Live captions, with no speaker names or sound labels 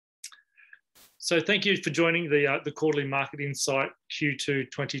So thank you for joining the Quarterly Market Insight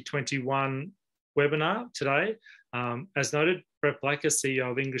Q2 2021 webinar today. As noted, Brett Blacker, CEO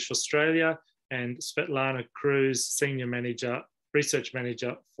of English Australia, and Svetlana Cruz, Senior Manager, Research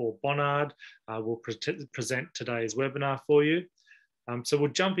Manager for Bonnard, will present today's webinar for you. So we'll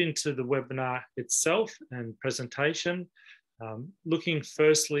jump into the webinar itself and presentation, looking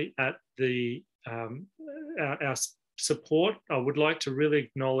firstly at our support. I would like to really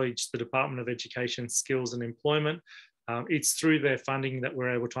acknowledge the Department of Education, Skills and Employment. It's through their funding that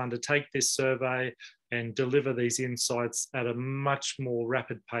we're able to undertake this survey and deliver these insights at a much more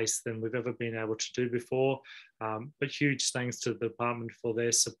rapid pace than we've ever been able to do before. But huge thanks to the department for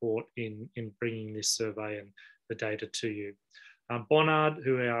their support in bringing this survey and the data to you. Bonnard,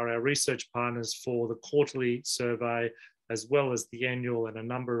 who are our research partners for the quarterly survey, as well as the annual and a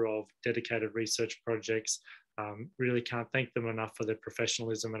number of dedicated research projects, really can't thank them enough for their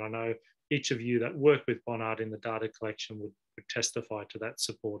professionalism. And I know each of you that work with Bonnard in the data collection would testify to that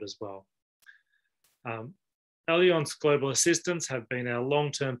support as well. Allianz Global Assistance have been our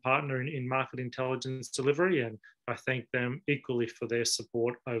long-term partner in market intelligence delivery, and I thank them equally for their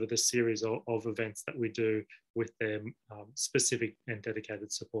support over the series of events that we do with their specific and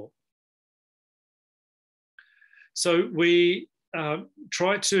dedicated support. So we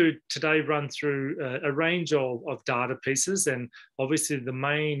try to today run through a range of data pieces, and obviously the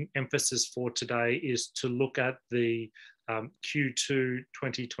main emphasis for today is to look at the Q2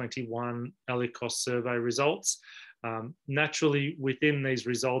 2021 ELICOS survey results. Naturally, within these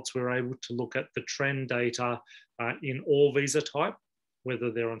results, we're able to look at the trend data in all visa type,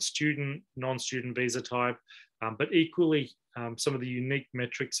 whether they're on student, non-student visa type, but equally some of the unique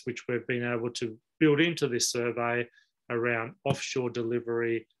metrics which we've been able to build into this survey around offshore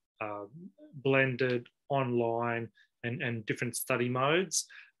delivery, blended, online, and different study modes.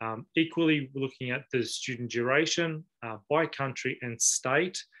 Equally, looking at the student duration by country and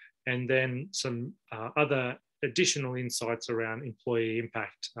state, and then some other additional insights around employee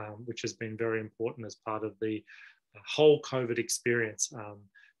impact, which has been very important as part of the whole COVID experience.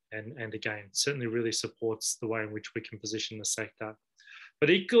 And again, certainly really supports the way in which we can position the sector. But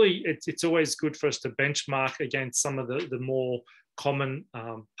equally, it's always good for us to benchmark against some of the more common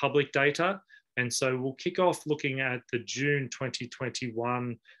public data. And so we'll kick off looking at the June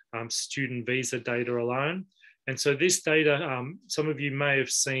 2021 student visa data alone. And so this data, some of you may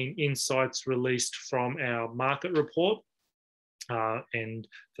have seen insights released from our market report. And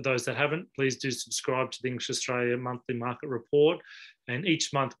for those that haven't, please do subscribe to the English Australia monthly market report. And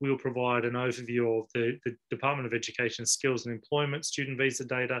each month we'll provide an overview of the Department of Education, Skills and Employment student visa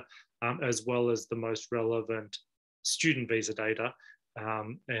data, as well as the most relevant student visa data.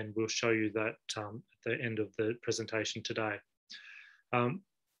 And we'll show you that at the end of the presentation today.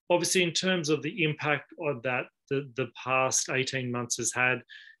 Obviously, in terms of the impact of that the past 18 months has had,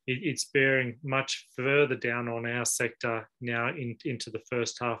 it's bearing much further down on our sector now into the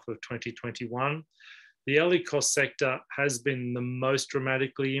first half of 2021. The ELICOS sector has been the most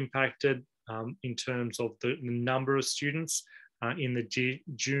dramatically impacted in terms of the number of students in the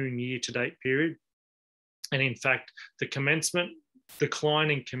June year-to-date period. And in fact, the decline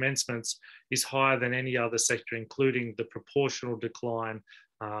in commencements is higher than any other sector, including the proportional decline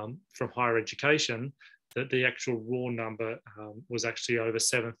from higher education. That the actual raw number was actually over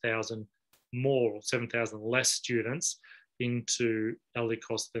 7,000 more, or 7,000 less students into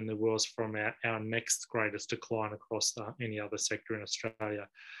ELICOS than there was from our next greatest decline across any other sector in Australia.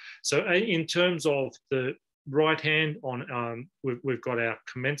 So in terms of the right hand on, we've got our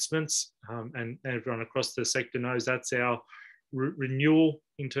commencements, and everyone across the sector knows that's our renewal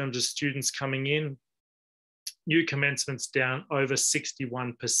in terms of students coming in. New commencements down over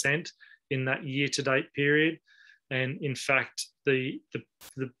 61% in that year-to-date period. And in fact, the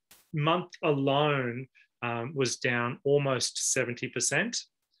month alone was down almost 70%.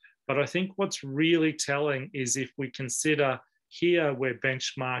 But I think what's really telling is if we consider here, we're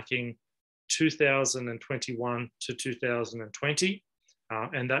benchmarking 2021 to 2020,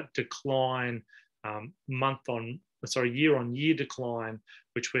 and that decline year-on-year decline,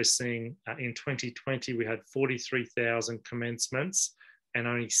 which we're seeing in 2020, we had 43,000 commencements and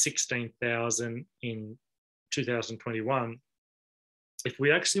only 16,000 in 2021. If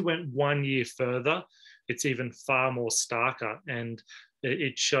we actually went 1 year further, it's even far more starker. And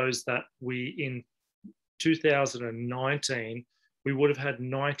it shows that in 2019, we would have had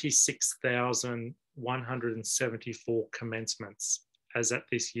 96,174 commencements as at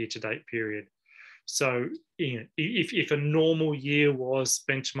this year-to-date period. So if a normal year was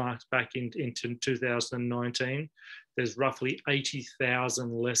benchmarked back into 2019, there's roughly 80,000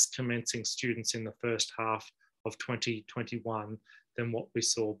 less commencing students in the first half of 2021 than what we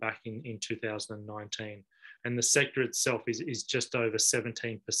saw back in 2019. And the sector itself is just over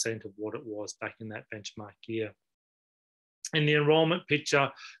 17% of what it was back in that benchmark year. In the enrolment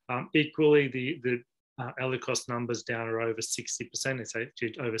picture, equally, the ELICOS numbers down are over 60%. It's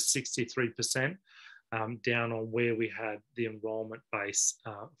actually over 63% down on where we had the enrolment base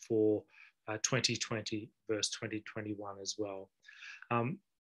for 2020 versus 2021 as well.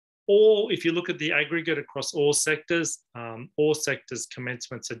 Or if you look at the aggregate across all sectors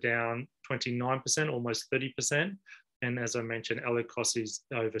commencements are down 29%, almost 30%. And as I mentioned, ELICOS is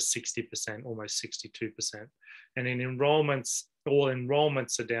over 60%, almost 62%. And in enrolments, all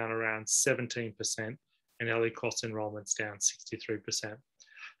enrolments are down around 17%, and ELICOS enrolments down 63%.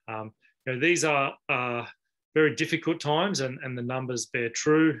 These are very difficult times, and the numbers bear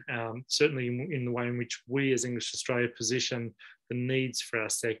true, certainly in the way in which we as English Australia position the needs for our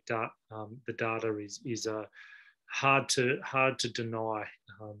sector. The data is hard to deny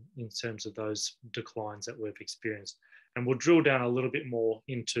in terms of those declines that we've experienced. And we'll drill down a little bit more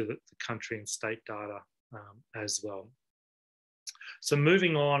into the country and state data as well. So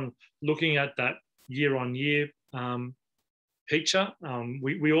moving on, looking at that year-on-year picture,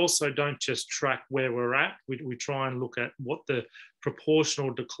 we also don't just track where we're at. We try and look at what the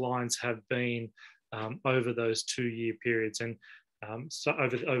proportional declines have been over those 2-year periods, and so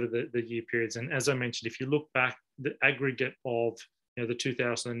over the year periods. And as I mentioned, if you look back, the aggregate of the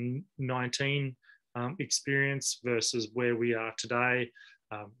 2019 experience versus where we are today,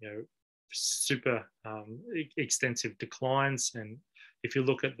 super extensive declines. And if you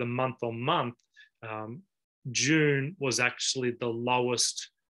look at the month on month, June was actually the lowest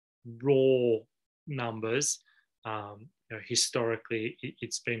raw numbers. Historically,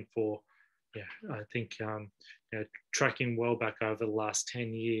 it's been for, I think, tracking well back over the last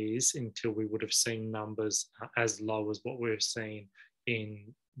 10 years until we would have seen numbers as low as what we've seen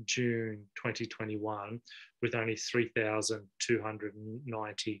in June 2021, with only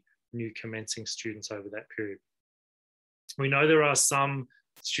 3,290 new commencing students over that period. We know there are some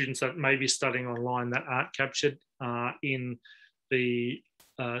students that may be studying online that aren't captured in the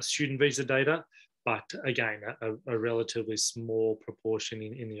student visa data, but again, a relatively small proportion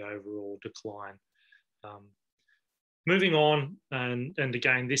in the overall decline. Moving on, and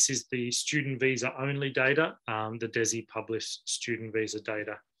again, this is the student visa only data, the DESI published student visa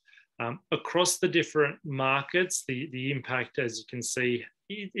data. Across the different markets, the impact, as you can see,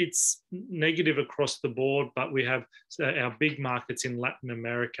 it's negative across the board, but we have our big markets in Latin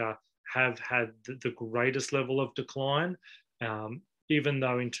America have had the greatest level of decline, even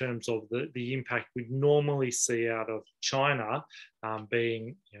though in terms of the impact we'd normally see out of China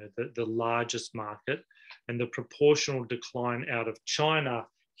being the largest market, and the proportional decline out of China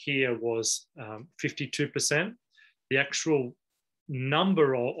here was 52%. The actual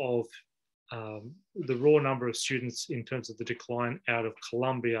number of the raw number of students in terms of the decline out of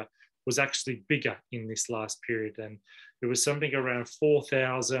Colombia was actually bigger in this last period, and there was something around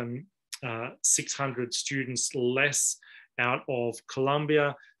 4,600 students less out of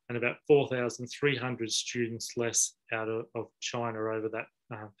Colombia and about 4,300 students less out of China over that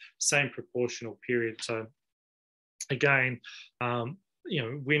same proportional period. So again,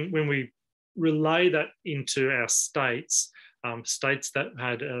 when we relay that into our states, states that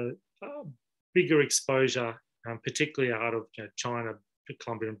had a bigger exposure, particularly out of China,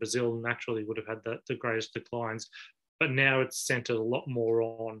 Colombia and Brazil, naturally would have had the greatest declines. But now it's centered a lot more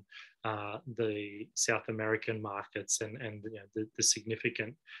on the South American markets and the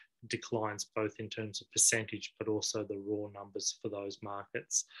significant declines, both in terms of percentage, but also the raw numbers for those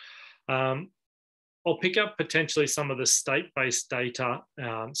markets. I'll pick up potentially some of the state-based data,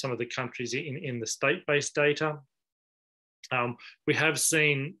 some of the countries in the state-based data. We have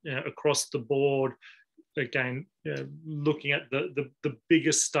seen across the board, again, looking at the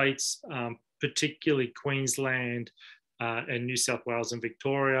biggest states, particularly Queensland and New South Wales and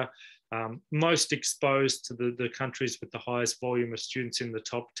Victoria, most exposed to the countries with the highest volume of students in the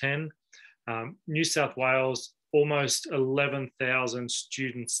top 10. New South Wales, almost 11,000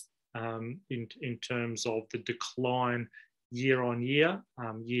 students in terms of the decline year on year,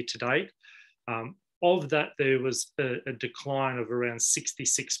 year to date. Of that, there was a decline of around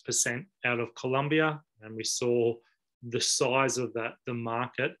 66% out of Colombia, and we saw the size of that, the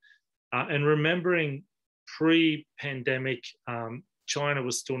market. And remembering pre-pandemic, China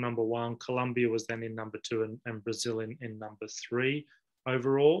was still number 1, Colombia was then in number 2, and Brazil in number 3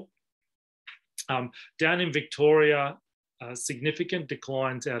 overall. Down in Victoria, significant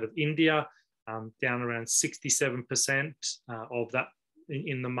declines out of India, down around 67% of that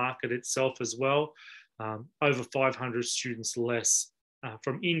in the market itself as well. Over 500 students less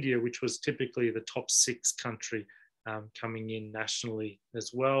from India, which was typically the top 6 country coming in nationally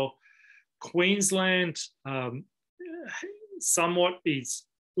as well. Queensland somewhat is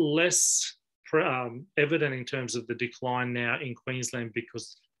less evident in terms of the decline now in Queensland,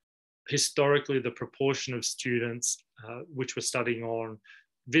 because historically the proportion of students which were studying on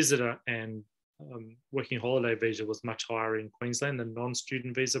visitor and working holiday visa was much higher in Queensland than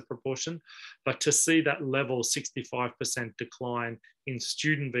non-student visa proportion. But to see that level 65% decline in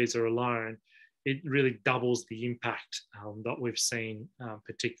student visa alone, it really doubles the impact that we've seen,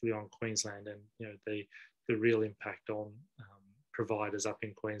 particularly on Queensland, and the real impact on providers up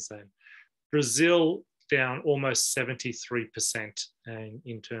in Queensland. Brazil down almost 73%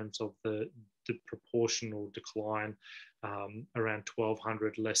 in terms of the proportional decline, around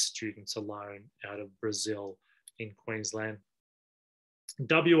 1,200 less students alone out of Brazil in Queensland.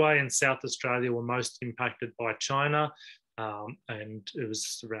 WA and South Australia were most impacted by China, and it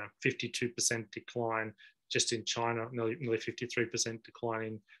was around 52% decline just in China, nearly 53%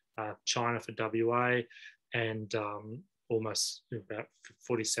 decline in China for WA, and almost about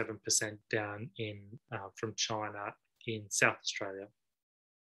 47% down in from China in South Australia.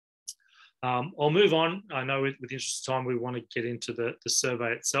 I'll move on. I know with the interest of time, we want to get into the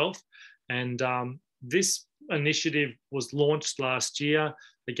survey itself. And this initiative was launched last year,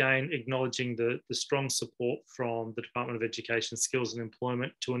 again, acknowledging the strong support from the Department of Education, Skills and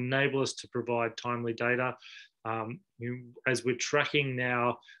Employment to enable us to provide timely data. As we're tracking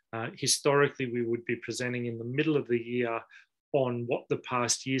now, historically, we would be presenting in the middle of the year on what the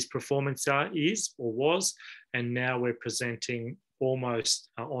past year's performance is or was, and now we're presenting almost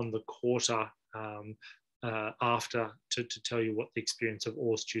on the quarter after to tell you what the experience of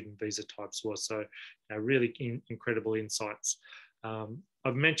all student visa types was. So really incredible insights.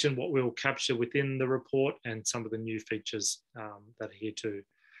 I've mentioned what we'll capture within the report and some of the new features that are here too.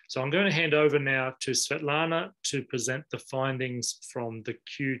 So I'm going to hand over now to Svetlana to present the findings from the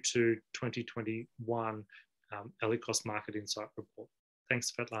Q2 2021 ELICOS Market Insight Report.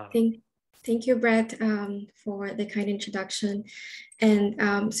 Thanks, Svetlana. Thank you, Brett, for the kind introduction.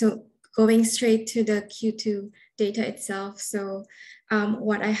 And so going straight to the Q2 data itself. So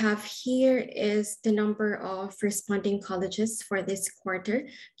what I have here is the number of responding colleges for this quarter,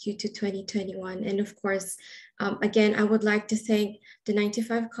 Q2 2021. And of course, again, I would like to thank the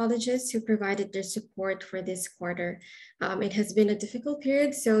 95 colleges who provided their support for this quarter. It has been a difficult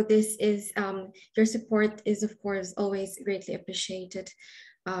period, so this is your support is, of course, always greatly appreciated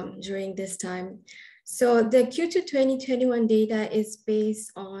during this time. So the Q2 2021 data is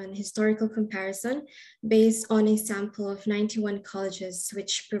based on historical comparison, based on a sample of 91 colleges,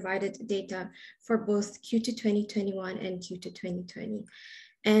 which provided data for both Q2 2021 and Q2 2020.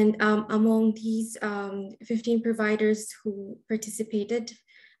 And among these 15 providers who participated,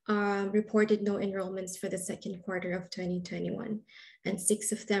 reported no enrollments for the second quarter of 2021, and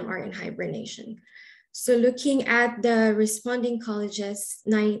 6 of them are in hibernation. So looking at the responding colleges,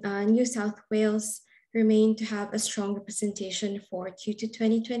 New South Wales remained to have a strong representation for Q2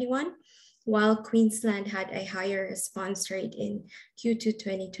 2021, while Queensland had a higher response rate in Q2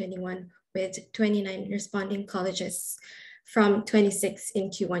 2021 with 29 responding colleges from 26 in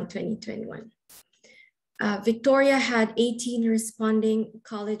Q1 2021. Victoria had 18 responding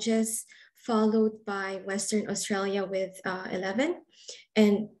colleges, followed by Western Australia with 11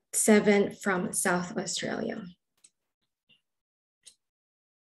 and 7 from South Australia.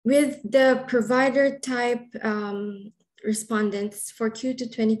 With the provider type respondents for Q2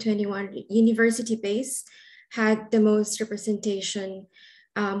 2021, university-based had the most representation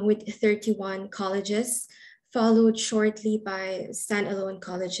with 31 colleges, followed shortly by standalone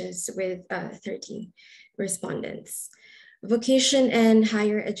colleges with 13 respondents. Vocation and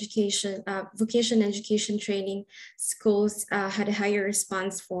higher education, vocation education training schools had a higher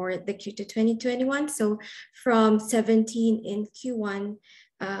response for the Q2 2021. So from 17 in Q1,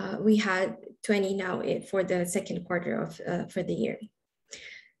 we had 20 now for the second quarter of for the year.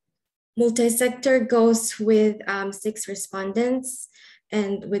 Multi-sector goes with 6 respondents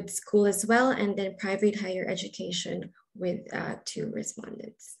and with school as well, and then private higher education with 2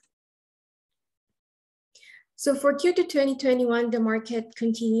 respondents. So for Q2 2021, the market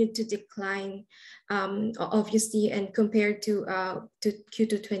continued to decline, obviously, and compared to Q2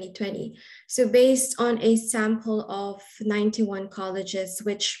 2020. So based on a sample of 91 colleges,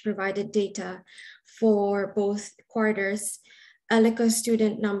 which provided data for both quarters, ELICOS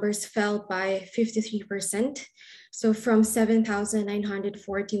student numbers fell by 53%. So from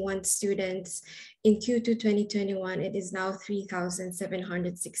 7,941 students in Q2 2021, it is now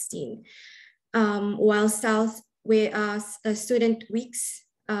 3,716. While South student weeks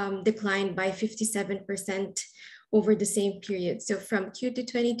declined by 57% over the same period. So from Q2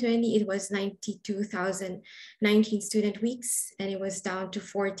 2020, it was 92,019 student weeks, and it was down to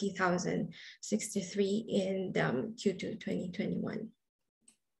 40,063 in Q2 2021.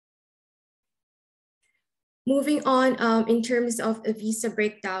 Moving on, in terms of a visa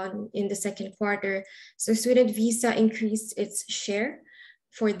breakdown in the second quarter, so student visa increased its share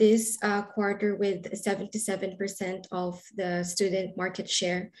for this quarter with 77% of the student market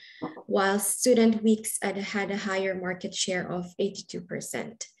share, while student weeks had a higher market share of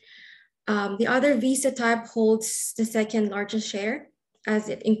 82%. The other visa type holds the second largest share, as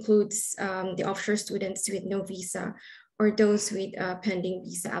it includes the offshore students with no visa or those with pending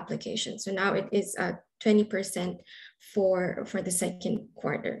visa application. So now it is 20% for the second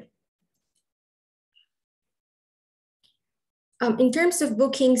quarter. In terms of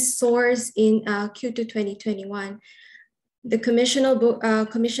booking source in Q2 2021, the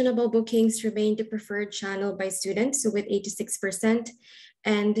commissionable bookings remained the preferred channel by students, so with 86%,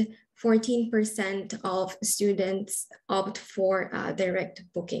 and 14% of students opt for direct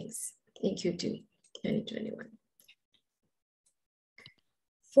bookings in Q2 2021.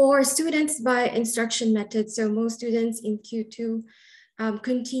 For students by instruction method, so most students in Q2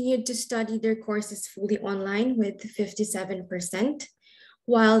 continued to study their courses fully online with 57%,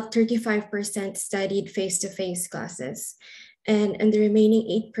 while 35% studied face-to-face classes. And the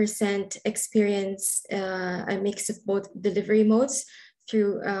remaining 8% experienced a mix of both delivery modes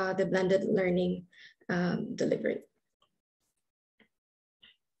through the blended learning delivery.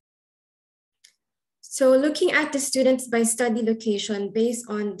 So looking at the students by study location based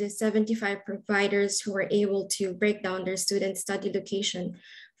on the 75 providers who were able to break down their student study location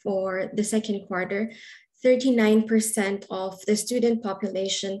for the second quarter, 39% of the student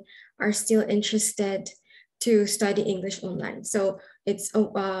population are still interested to study English online. So it's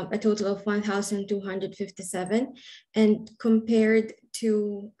a total of 1,257, and compared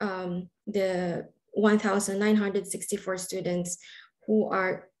to the 1,964 students who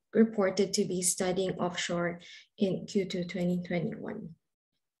are reported to be studying offshore in Q2 2021.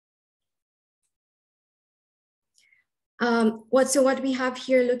 What we have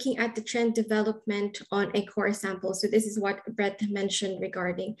here, looking at the trend development on a core sample. So this is what Brett mentioned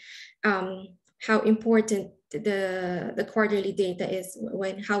regarding how important the quarterly data is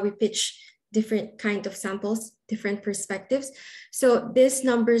when how we pitch different kind of samples, different perspectives. So these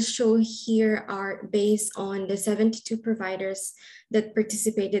numbers shown here are based on the 72 providers that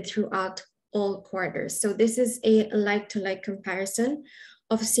participated throughout all quarters. So this is a like-to-like comparison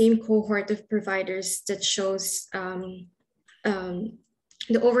of same cohort of providers that shows the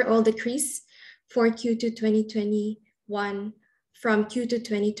overall decrease for Q2 2021 from Q2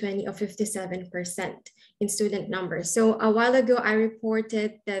 2020 of 57% in student numbers. So a while ago, I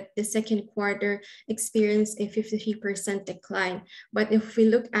reported that the second quarter experienced a 53% decline. But if we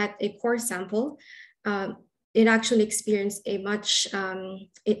look at a core sample, it actually experienced a much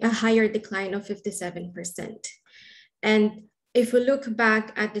a higher decline of 57%. And if we look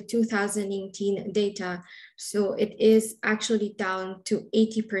back at the 2018 data, so it is actually down to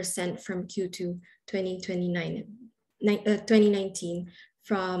 80% from Q2 2019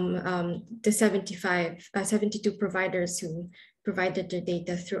 from the 72 providers who provided their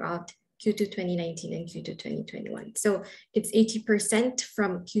data throughout Q2 2019 and Q2 2021. So it's 80%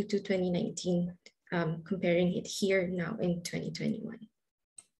 from Q2 2019, comparing it here now in 2021.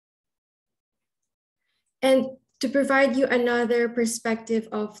 And to provide you another perspective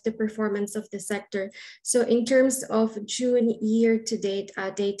of the performance of the sector. So in terms of June year-to-date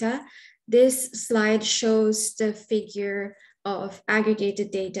data, this slide shows the figure of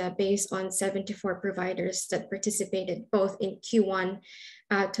aggregated data based on 74 providers that participated both in Q1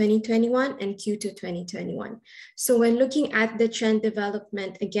 2021 and Q2 2021. So when looking at the trend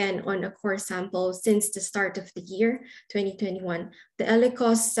development, again, on a core sample since the start of the year, 2021, the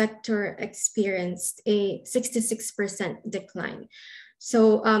ELICOS sector experienced a 66% decline.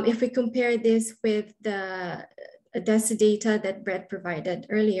 So if we compare this with the DESA data that Brett provided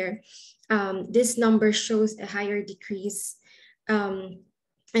earlier, this number shows a higher decrease. And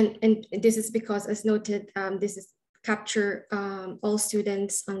this is because, as noted, this is capture all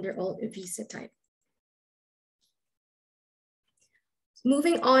students under all visa type.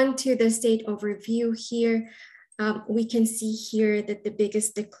 Moving on to the state overview here, we can see here that the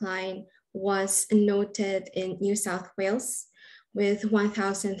biggest decline was noted in New South Wales, with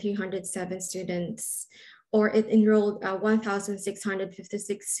 1,307 students, or it enrolled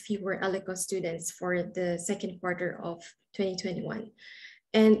 1,656 fewer ELICOS students for the second quarter of 2021.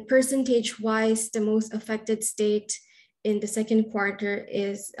 And percentage-wise, the most affected state in the second quarter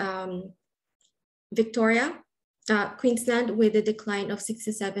is Queensland, with a decline of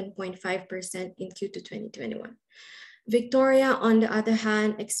 67.5% in Q2 2021. Victoria, on the other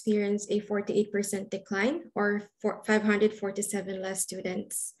hand, experienced a 48% decline, or 547 less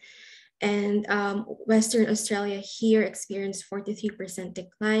students. And Western Australia here experienced 43%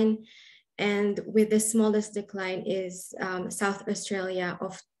 decline. And with the smallest decline is South Australia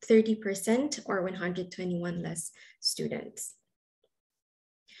of 30%, or 121 less students.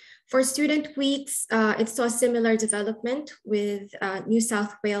 For student weeks, it saw similar development, with New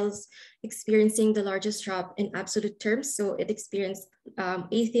South Wales experiencing the largest drop in absolute terms. So it experienced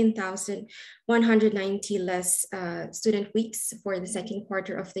 18,190 less student weeks for the second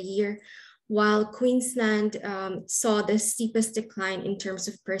quarter of the year, while Queensland saw the steepest decline in terms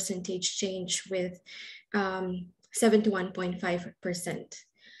of percentage change, with 71.5%.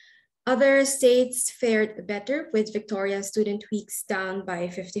 Other states fared better, with Victoria student weeks down by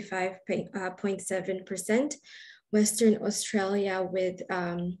 55.7%, Western Australia with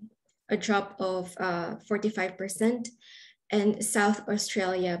a drop of 45%, and South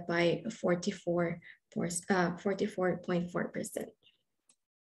Australia by 44.4%.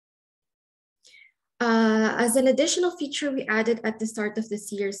 As an additional feature we added at the start of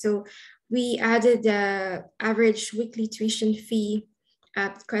this year, so we added the average weekly tuition fee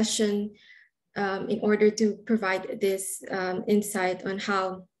question in order to provide this insight on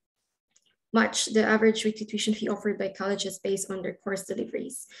how much the average weekly tuition fee offered by colleges based on their course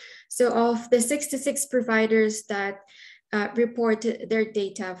deliveries. So of the 66 providers that reported their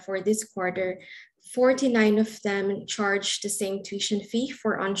data for this quarter, 49 of them charged the same tuition fee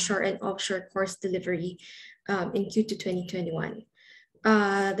for onshore and offshore course delivery in Q2 2021.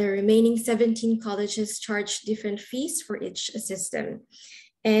 The remaining 17 colleges charge different fees for each system.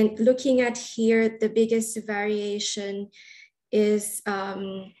 And looking at here, the biggest variation is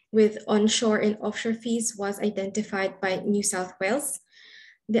with onshore and offshore fees was identified by New South Wales.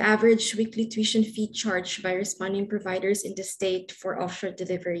 The average weekly tuition fee charged by responding providers in the state for offshore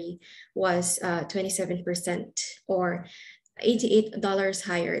delivery was 27%, or $88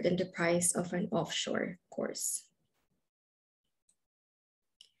 higher than the price of an offshore course.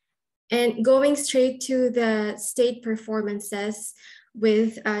 And going straight to the state performances,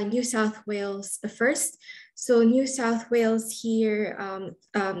 with New South Wales first. So New South Wales here,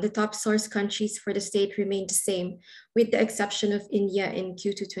 the top source countries for the state remained the same, with the exception of India in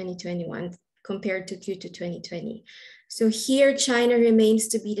Q2 2021 compared to Q2 2020. So here, China remains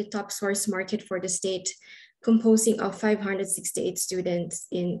to be the top source market for the state, composing of 568 students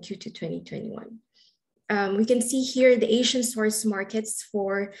in Q2 2021. We can see here the Asian source markets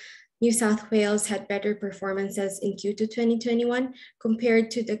for New South Wales had better performances in Q2 2021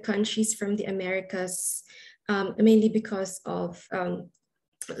 compared to the countries from the Americas, mainly because of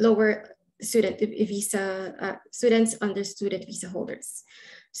lower student visa, students under student visa holders.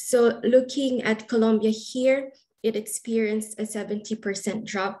 So looking at Colombia here, it experienced a 70%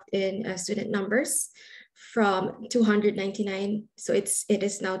 drop in student numbers from 299. So it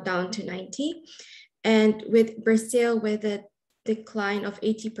is now down to 90. And with Brazil, with a decline of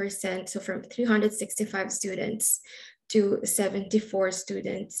 80%, so from 365 students to 74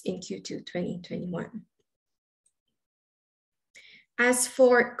 students in Q2 2021. As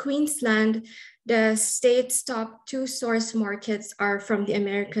for Queensland, the state's top two source markets are from the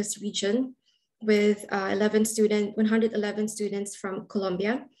Americas region, with 111 students from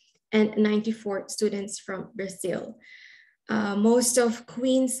Colombia and 94 students from Brazil. Most of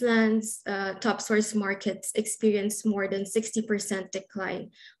Queensland's top source markets experienced more than 60%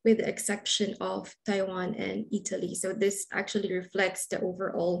 decline, with the exception of Taiwan and Italy. So this actually reflects the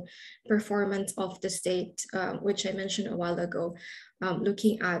overall performance of the state, which I mentioned a while ago,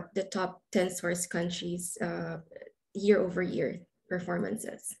 looking at the top 10 source countries year-over-year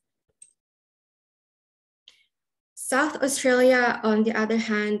performances. South Australia, on the other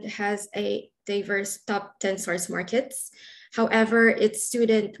hand, has a diverse top 10 source markets. However, its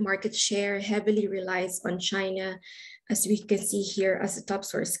student market share heavily relies on China, as we can see here, as a top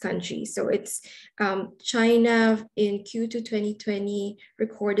source country. So it's China in Q2 2020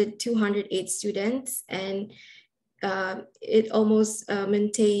 recorded 208 students, and it almost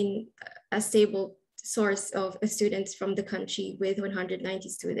maintained a stable source of students from the country with 190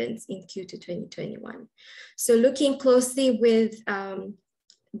 students in Q2 2021. So looking closely with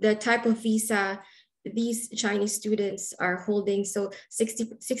the type of visa these Chinese students are holding, so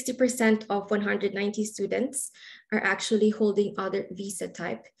 60% of 190 students are actually holding other visa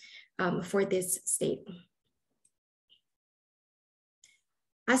type for this state.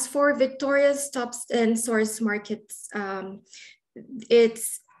 As for Victoria's top 10 source markets,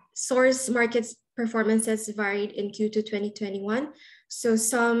 its source markets performances varied in Q2 2021. So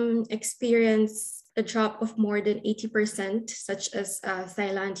some experience a drop of more than 80%, such as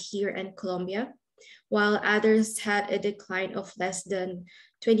Thailand here and Colombia, while others had a decline of less than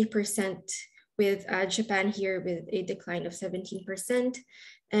 20%, with Japan here with a decline of 17%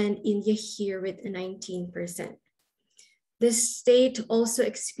 and India here with 19%. The state also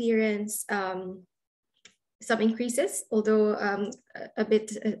experienced some increases, although a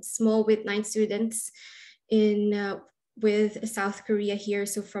bit small, with 9 students with South Korea here.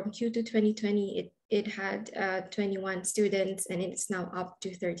 So from Q2 2020, it had 21 students, and it's now up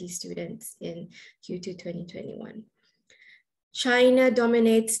to 30 students in Q2 2021. China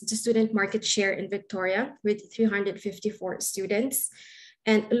dominates the student market share in Victoria with 354 students.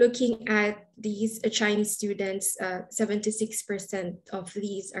 And looking at these Chinese students, 76% of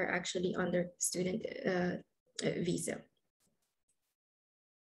these are actually under student visa.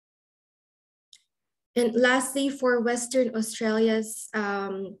 And lastly, for Western Australia's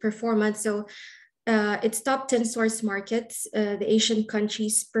performance, so its top 10 source markets, the Asian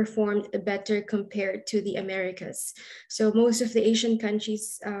countries performed better compared to the Americas. So most of the Asian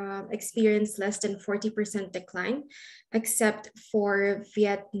countries experienced less than 40% decline, except for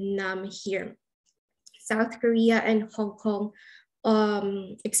Vietnam here. South Korea and Hong Kong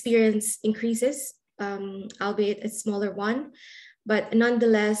experienced increases, albeit a smaller one, but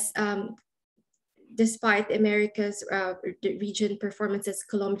nonetheless, despite America's region performances,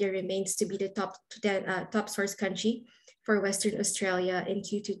 Colombia remains to be the top source country for Western Australia in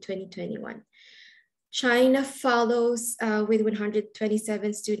Q2 2021. China follows with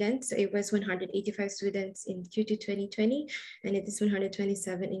 127 students. So it was 185 students in Q2 2020, and it is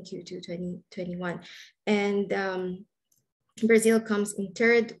 127 in Q2 2021. And Brazil comes in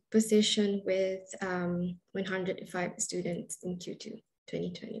third position with 105 students in Q2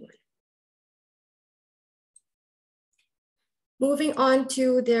 2021. Moving on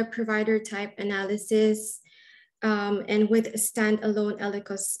to the provider type analysis, and with standalone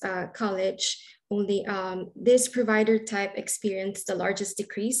ELICOS college, only this provider type experienced the largest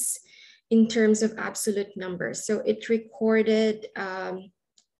decrease in terms of absolute numbers. So it recorded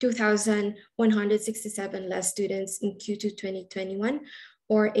 2,167 less students in Q2 2021,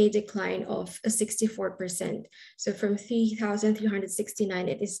 or a decline of 64%. So from 3,369,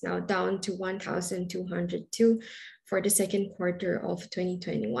 it is now down to 1,202 for the second quarter of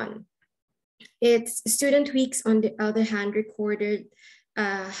 2021. Its student weeks, on the other hand, recorded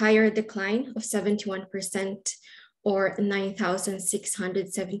a higher decline of 71%, or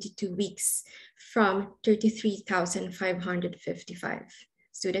 9,672 weeks, from 33,555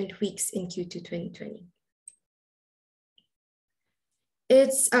 student weeks in Q2 2020.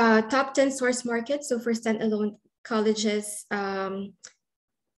 Its top 10 source market, so for standalone colleges,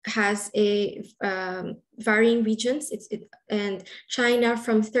 has a varying regions. And China,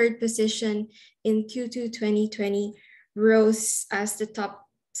 from third position in Q2 2020, rose as the top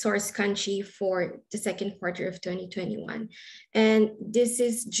source country for the second quarter of 2021. And this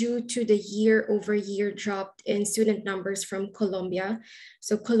is due to the year-over-year drop in student numbers from Colombia.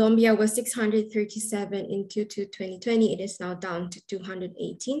 So Colombia was 637 in Q2 2020. It is now down to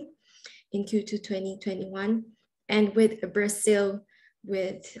 218 in Q2 2021. And with Brazil,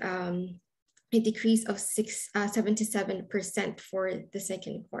 with a decrease of 77% for the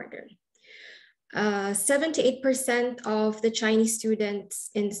second quarter. 78% of the Chinese students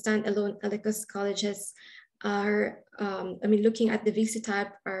in standalone ELICOS colleges are, looking at the visa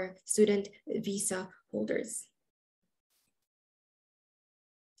type, are student visa holders.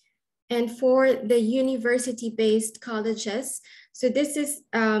 And for the university-based colleges, so this is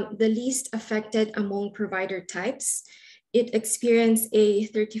the least affected among provider types. It experienced a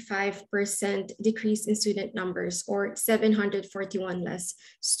 35% decrease in student numbers, or 741 less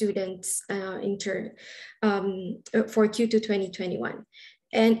students for Q2 2021.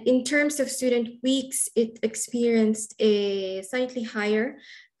 And in terms of student weeks, it experienced a slightly higher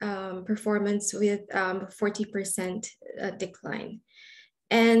performance with 40% decline.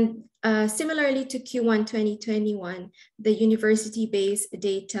 And similarly to Q1 2021, the university-based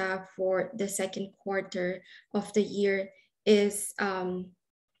data for the second quarter of the year is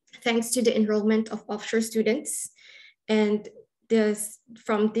thanks to the enrollment of offshore students. And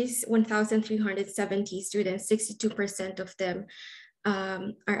from these 1,370 students, 62% of them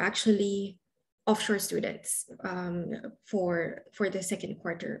are actually offshore students for the second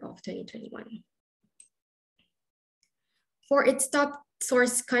quarter of 2021. For its top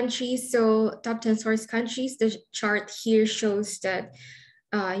source countries, so top 10 source countries, the chart here shows that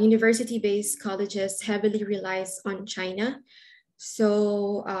university-based colleges heavily relies on China.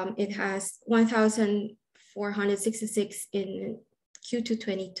 So it has 1,466 in Q2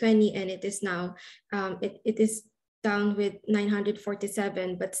 2020, and it is now, it is down with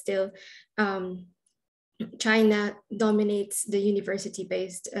 947, but still China dominates the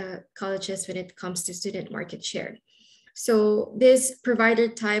university-based colleges when it comes to student market share. So this provider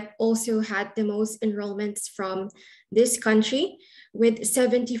type also had the most enrollments from this country, with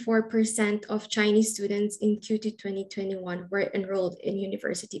 74% of Chinese students in Q2 2021 were enrolled in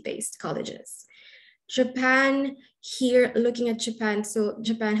university-based colleges. Japan, here looking at Japan, so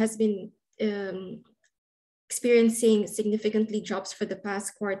Japan has been experiencing significantly drops for the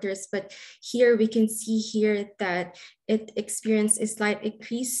past quarters, but here we can see here that it experienced a slight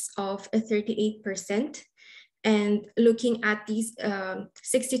increase of 38%. And looking at these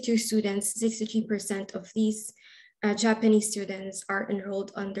 62 students, 63% of these Japanese students are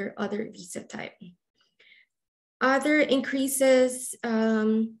enrolled under other visa type. Other increases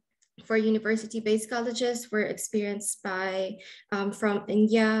for university-based colleges were experienced by from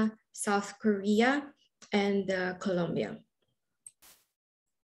India, South Korea, and Colombia.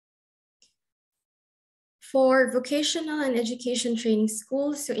 For vocational and education training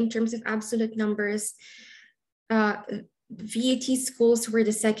schools, so in terms of absolute numbers, VET schools were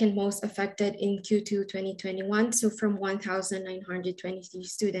the second most affected in Q2 2021. So from 1,923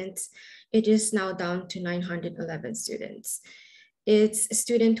 students, it is now down to 911 students. Its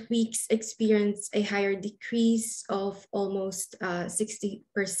student weeks experienced a higher decrease of almost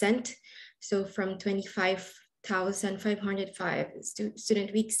 60%. So from 25,505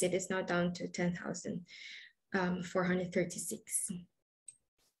 student weeks, it is now down to 10,436.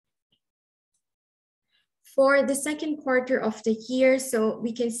 For the second quarter of the year, so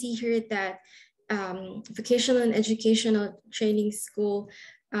we can see here that vocational and educational training school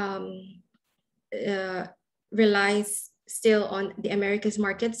relies still on the Americas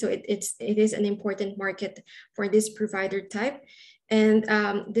market. So it is an important market for this provider type. And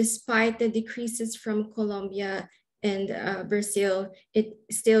despite the decreases from Colombia and Brazil, it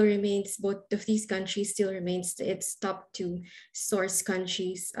still remains, both of these countries still remains its top two source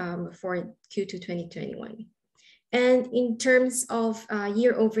countries for Q2 2021. And in terms of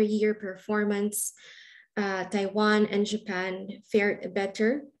year-over-year performance, Taiwan and Japan fared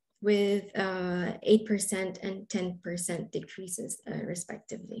better with 8% and 10% decreases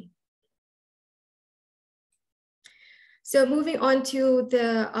respectively. So moving on to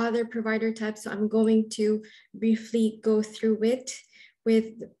the other provider types, so I'm going to briefly go through it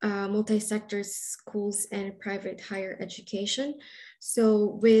with multi-sector schools and private higher education.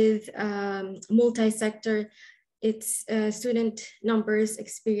 So with multi-sector, its student numbers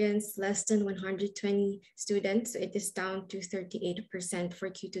experience less than 120 students. So it is down to 38%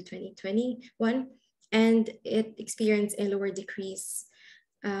 for Q2 2021, and it experienced a lower decrease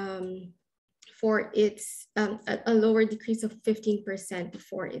for its a lower decrease of 15%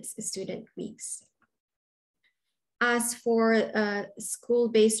 for its student weeks. As for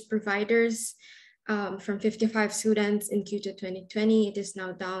school-based providers, from 55 students in Q2 2020, it is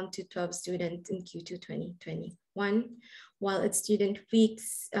now down to 12 students in Q2 2021, while its student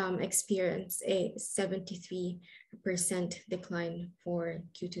weeks experienced a 73% decline for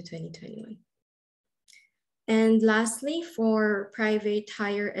Q2 2021. And lastly, for private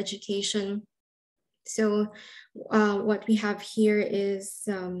higher education, so what we have here is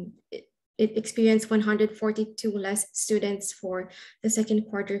it experienced 142 less students for the second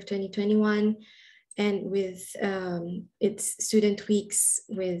quarter of 2021, and with its student weeks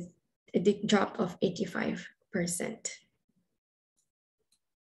with a drop of 85%.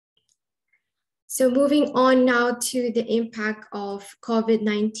 So moving on now to the impact of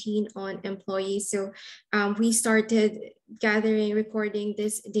COVID-19 on employees. So we started gathering, recording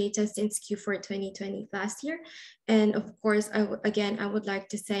this data since Q4 2020 last year. And of course, I would like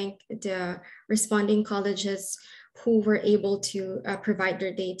to thank the responding colleges who were able to provide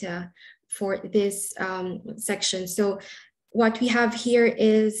their data for this section. So what we have here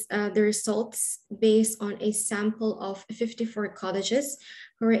is the results based on a sample of 54 colleges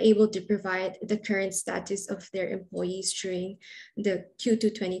who were able to provide the current status of their employees during the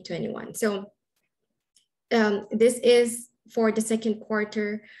Q2 2021. So this is for the second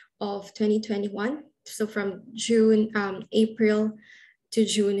quarter of 2021. So from April to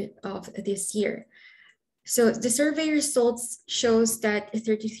June of this year. So the survey results shows that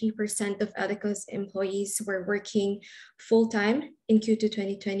 33% of ELICOS employees were working full-time in Q2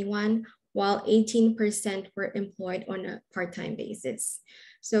 2021, while 18% were employed on a part-time basis.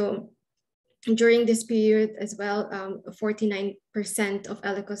 So during this period as well, 49% of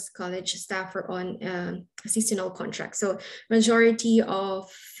ELICOS college staff were on a seasonal contract. So majority of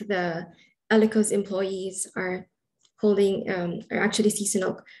the ELICOS employees are are actually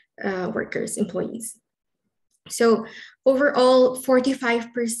seasonal workers, employees. So overall,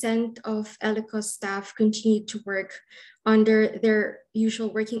 45% of ELICOS staff continued to work under their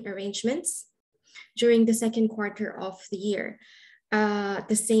usual working arrangements during the second quarter of the year. At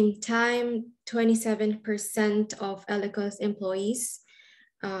the same time, 27% of ELICOS employees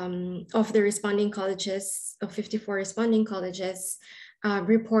of the responding colleges, of 54 responding colleges,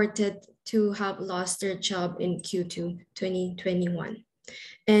 reported to have lost their job in Q2 2021.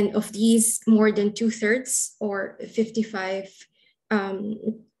 And of these, more than 2/3 or 55,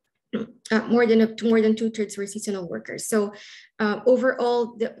 more than 2/3 were seasonal workers. So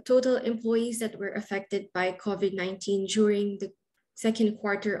overall, the total employees that were affected by COVID-19 during the second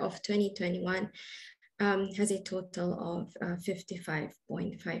quarter of 2021 has a total of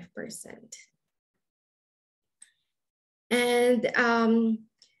 55.5%. And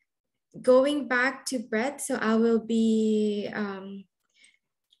going back to Brett, so I will be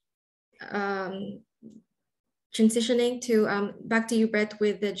transitioning to back to you, Brett,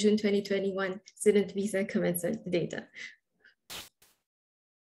 with the June 2021 student visa commencement data.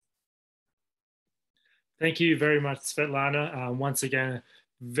 Thank you very much, Svetlana. Once again,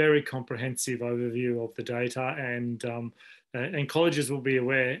 very comprehensive overview of the data, and colleges will be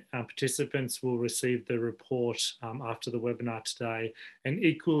aware, participants will receive the report after the webinar today. And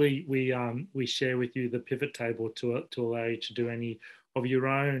equally, we share with you the pivot table to allow you to do any of your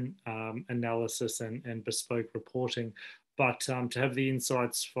own analysis and bespoke reporting. But to have the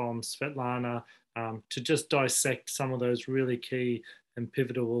insights from Svetlana to just dissect some of those really key and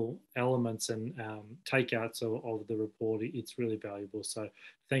pivotal elements and takeouts of the report, it's really valuable. So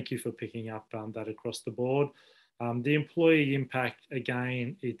thank you for picking up that across the board. The employee impact,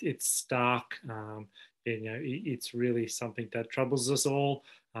 again, it's stark. It's really something that troubles us all.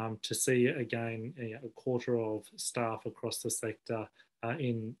 To see, again, a quarter of staff across the sector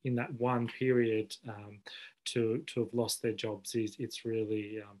in that one period to have lost their jobs, it's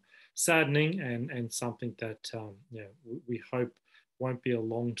really saddening and something that we hope won't be a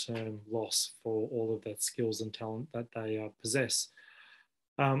long-term loss for all of that skills and talent that they possess.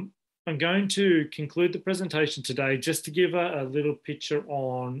 I'm going to conclude the presentation today just to give a little picture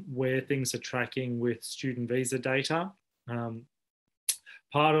on where things are tracking with student visa data.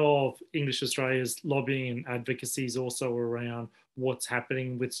 Part of English Australia's lobbying and advocacy is also around what's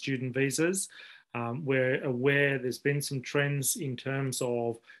happening with student visas. We're aware there's been some trends in terms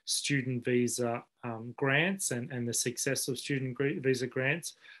of student visa grants and the success of student visa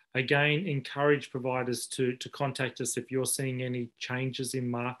grants. Again, encourage providers to contact us if you're seeing any changes in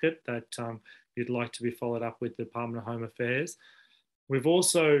market that you'd like to be followed up with the Department of Home Affairs. We've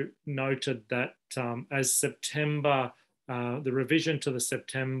also noted that as September, the revision to the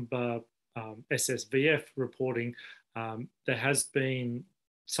September SSVF reporting, there has been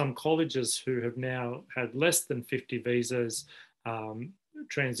some colleges who have now had less than 50 visas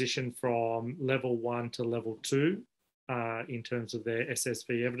transition from level 1 to level 2 in terms of their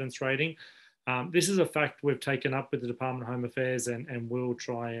SSV evidence rating. This is a fact we've taken up with the Department of Home Affairs, and we'll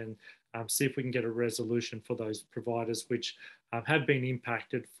try and see if we can get a resolution for those providers which have been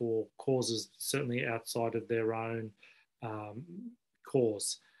impacted for causes certainly outside of their own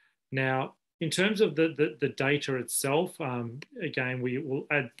cause. Now, in terms of the data itself, again, we will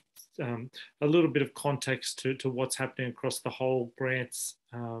add a little bit of context to what's happening across the whole grants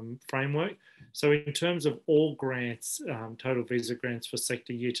framework. So in terms of all grants, total visa grants for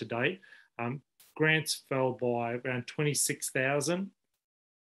sector year to date, grants fell by around 26,000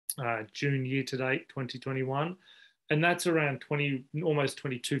 June year to date 2021. And that's around almost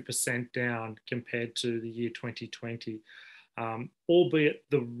 22% down compared to the year 2020. Albeit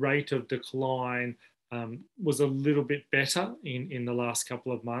the rate of decline was a little bit better in the last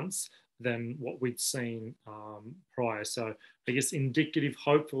couple of months than what we'd seen prior. So I guess indicative,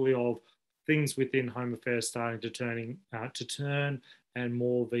 hopefully, of things within Home Affairs starting to turn and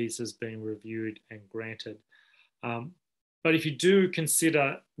more visas being reviewed and granted. But if you do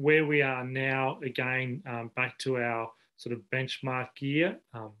consider where we are now, again, back to our sort of benchmark year,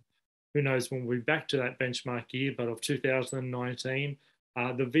 who knows when we'll be back to that benchmark year, but of 2019,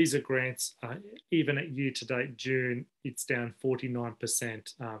 The visa grants, even at year-to-date June, it's down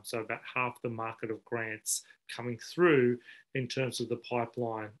 49%. So about half the market of grants coming through in terms of the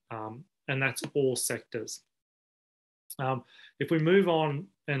pipeline, and that's all sectors. If we move on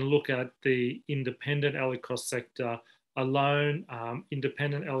and look at the independent ELICOS sector alone,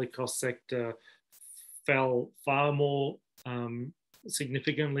 independent ELICOS sector fell far more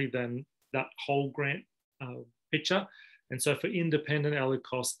significantly than that whole grant picture. And so for independent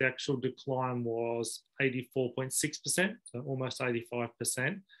ELICOS, the actual decline was 84.6%, so almost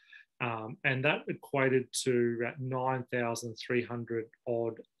 85%. And that equated to 9,300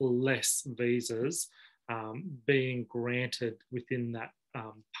 odd less visas being granted within that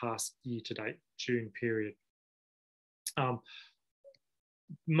past year-to-date June period.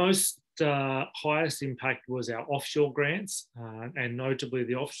 Most highest impact was our offshore grants, and notably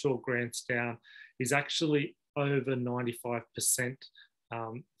the offshore grants down is actually over 95%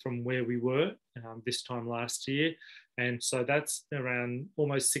 from where we were this time last year. And so that's around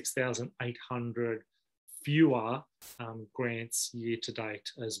almost 6,800 fewer grants year to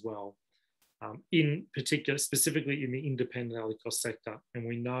date as well. In particular, specifically in the independent ELICOS sector. And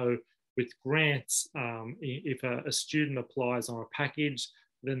we know with grants, if a student applies on a package,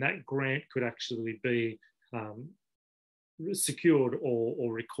 then that grant could actually be secured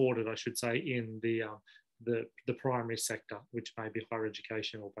or recorded, I should say, in the primary sector, which may be higher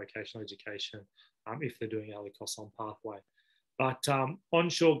education or vocational education, if they're doing ELICOS on pathway. But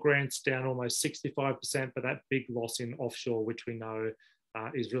onshore grants down almost 65%, but that big loss in offshore, which we know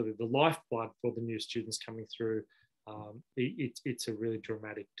is really the lifeblood for the new students coming through, it's a really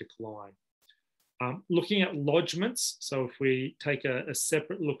dramatic decline. Looking at lodgements, so if we take a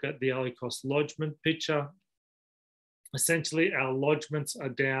separate look at the ELICOS lodgement picture, essentially our lodgements are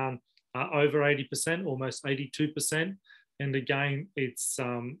down over 80%, almost 82%. And again, it's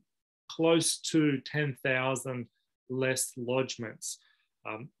close to 10,000 less lodgements.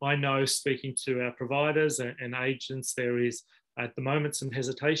 I know, speaking to our providers and agents, there is at the moment some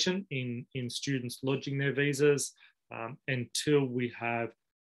hesitation in students lodging their visas until we have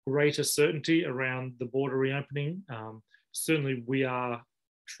greater certainty around the border reopening. Certainly we are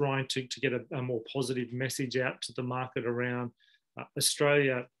trying to get a more positive message out to the market around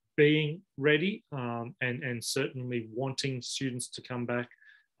Australia being ready and certainly wanting students to come back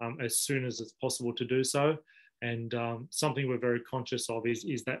as soon as it's possible to do so. And something we're very conscious of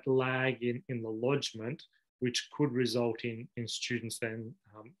is that lag in the lodgement, which could result in students then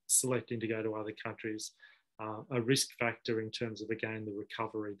selecting to go to other countries. A risk factor in terms of, again, the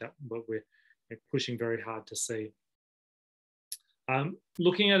recovery that we're pushing very hard to see.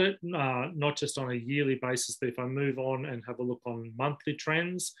 Looking at it, not just on a yearly basis, but if I move on and have a look on monthly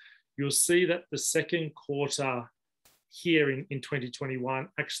trends, you'll see that the second quarter here in 2021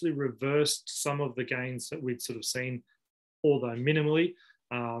 actually reversed some of the gains that we'd sort of seen, although minimally,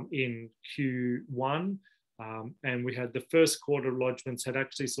 in Q1. And we had the first quarter lodgements had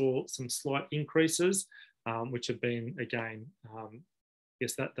actually saw some slight increases, which have been, again,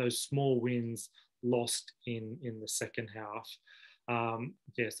 yes, those small wins lost in the second half.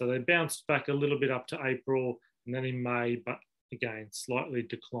 Yeah, so they bounced back a little bit up to April and then in May, but again, slightly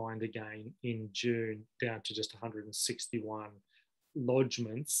declined again in June, down to just 161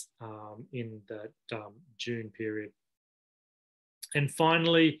 lodgements in that June period. And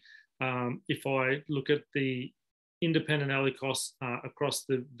finally, if I look at the independent ELICOS across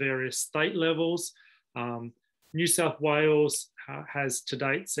the various state levels, New South Wales has to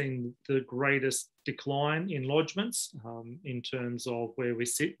date seen the greatest decline in lodgements in terms of where we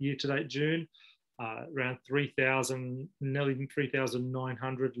sit year to date June, around 3,000, nearly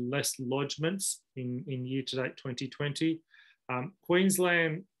 3,900 less lodgements in year to date 2020.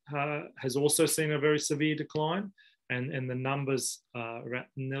 Queensland has also seen a very severe decline, and the numbers are around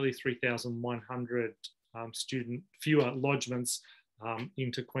nearly 3,100 fewer lodgements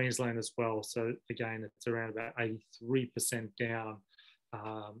into Queensland as well. So again, it's around about 83% down,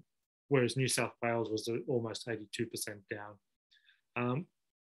 whereas New South Wales was almost 82% down.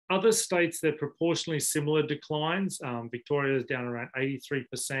 Other states, they're proportionally similar declines. Victoria is down around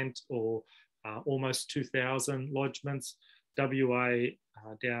 83% or almost 2,000 lodgements. WA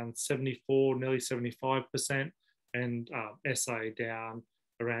down 74, nearly 75%, and SA down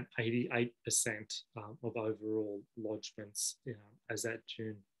around 88% of overall lodgements as at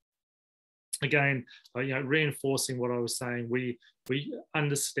June. Again, reinforcing what I was saying, we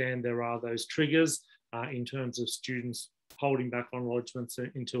understand there are those triggers in terms of students holding back on lodgements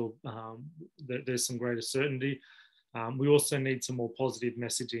until there's some greater certainty. We also need some more positive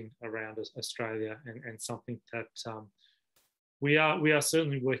messaging around Australia and something that we are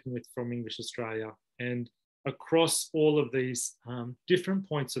certainly working with From English Australia, and across all of these different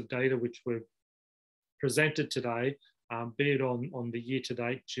points of data which were presented today, be it on the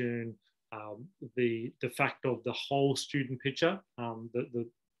year-to-date June, the fact of the whole student picture, the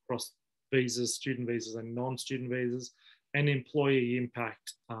across visas, student visas and non-student visas, and employee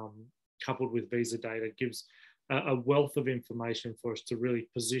impact coupled with visa data gives a wealth of information for us to really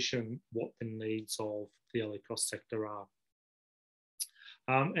position what the needs of the ELICOS sector are.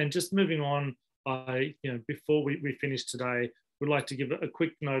 And just moving on, before we finish today, we'd like to give a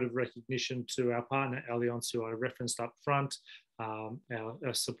quick note of recognition to our partner Allianz, who I referenced up front,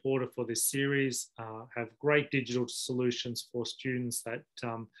 our supporter for this series, have great digital solutions for students that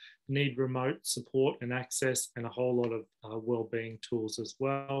need remote support and access, and a whole lot of wellbeing tools as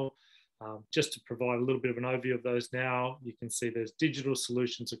well. Just to provide a little bit of an overview of those now, you can see there's digital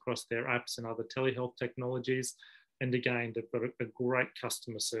solutions across their apps and other telehealth technologies. And again, they've got a great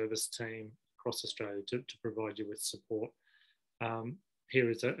customer service team across Australia to provide you with support. Here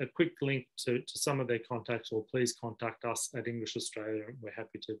is a quick link to some of their contacts, or please contact us at English Australia. We're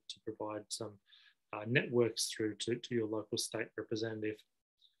happy to provide some networks through to your local state representative.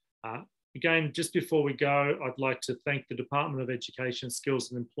 Again, just before we go, I'd like to thank the Department of Education,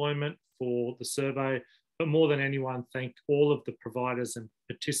 Skills and Employment for the survey, but more than anyone, thank all of the providers and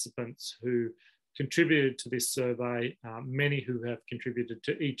participants who contributed to this survey, many who have contributed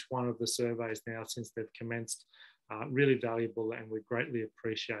to each one of the surveys now since they've commenced. Really valuable, and we greatly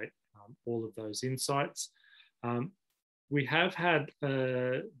appreciate all of those insights. We have had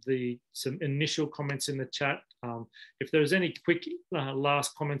some initial comments in the chat. If there's any quick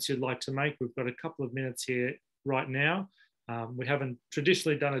last comments you'd like to make, we've got a couple of minutes here right now. We haven't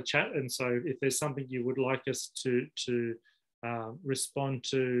traditionally done a chat, and so if there's something you would like us to respond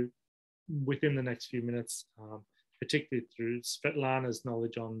to within the next few minutes, particularly through Svetlana's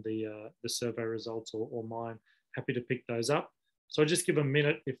knowledge on the survey results or mine, happy to pick those up. So I'll just give a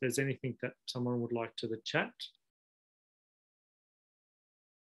minute if there's anything that someone would like to the chat.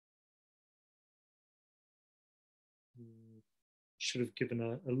 Should have given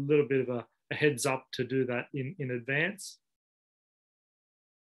a little bit of a heads up to do that in advance.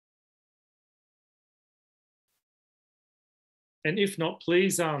 And if not,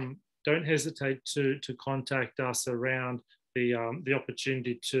 please don't hesitate to contact us around the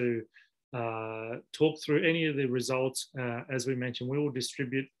opportunity to talk through any of the results. As we mentioned, we will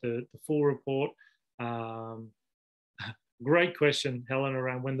distribute the full report. Great question, Helen,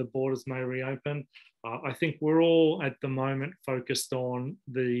 around when the borders may reopen. I think we're all at the moment focused on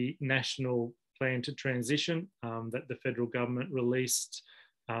the national plan to transition that the federal government released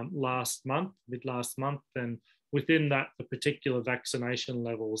mid last month, and within that, the particular vaccination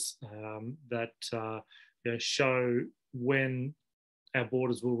levels that show when our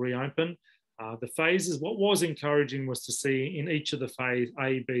borders will reopen. The phases, what was encouraging was to see in each of the phase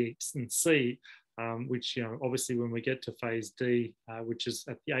A, B, and C, which, obviously when we get to phase D, which is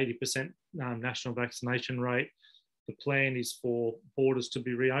at the 80% national vaccination rate, the plan is for borders to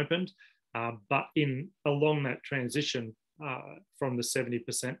be reopened. But along that transition from the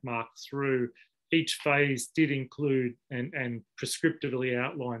 70% mark through, each phase did include and prescriptively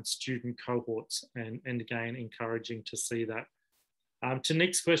outline student cohorts, and again, encouraging to see that. To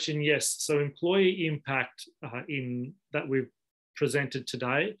Nick's question, yes, so employee impact that we've presented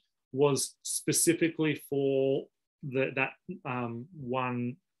today was specifically for that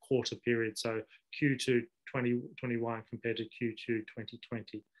 1 quarter period, so Q2 2021 compared to Q2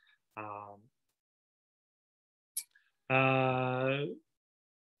 2020.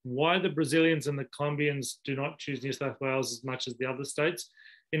 Why the Brazilians and the Colombians do not choose New South Wales as much as the other states?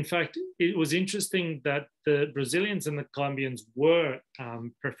 In fact, it was interesting that the Brazilians and the Colombians were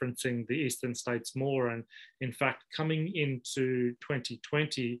preferencing the eastern states more. And in fact, coming into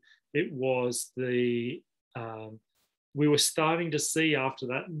 2020, it was we were starting to see after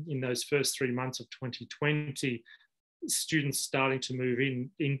that, in those first 3 months of 2020, students starting to move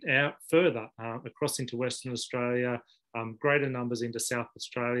out further across into Western Australia, greater numbers into South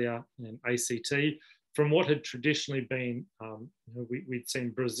Australia and ACT. From what had traditionally been, we'd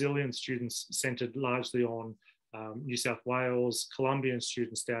seen Brazilian students centred largely on New South Wales, Colombian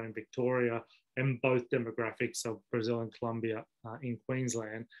students down in Victoria, and both demographics of Brazil and Colombia in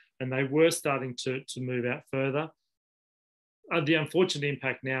Queensland. And they were starting to move out further. The unfortunate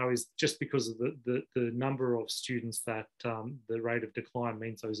impact now is just because of the number of students that the rate of decline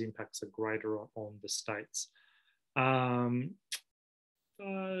means those impacts are greater on the states.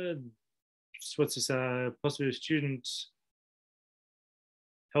 What's this? Possibly student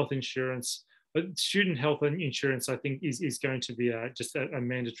health insurance. But student health and insurance, I think, is going to be just a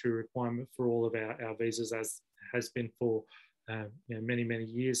mandatory requirement for all of our visas, as has been for many, many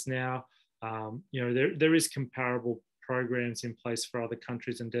years now. There is comparable programs in place for other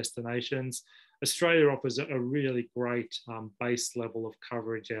countries and destinations. Australia offers a really great base level of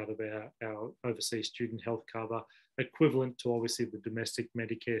coverage out of our overseas student health cover, equivalent to obviously the domestic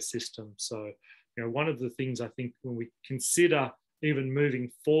Medicare system. So, one of the things I think when we consider even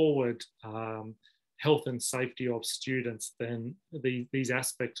moving forward health and safety of students, then these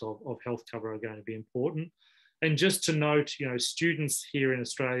aspects of health cover are going to be important. And just to note, students here in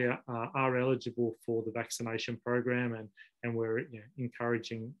Australia are eligible for the vaccination program, and we're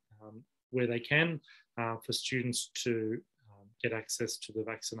encouraging where they can for students to get access to the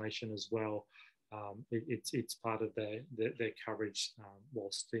vaccination as well. It's part of their coverage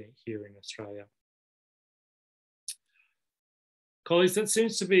whilst they're here in Australia. Colleagues, that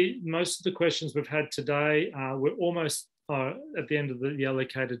seems to be most of the questions we've had today. We're almost at the end of the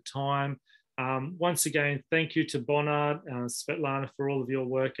allocated time. Once again, thank you to Bonnard, Svetlana, for all of your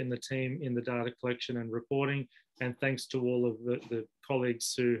work and the team in the data collection and reporting. And thanks to all of the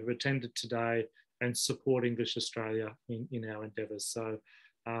colleagues who have attended today and support English Australia in our endeavours. So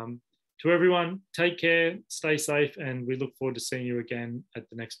to everyone, take care, stay safe, and we look forward to seeing you again at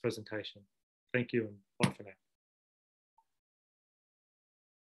the next presentation. Thank you, and bye for now.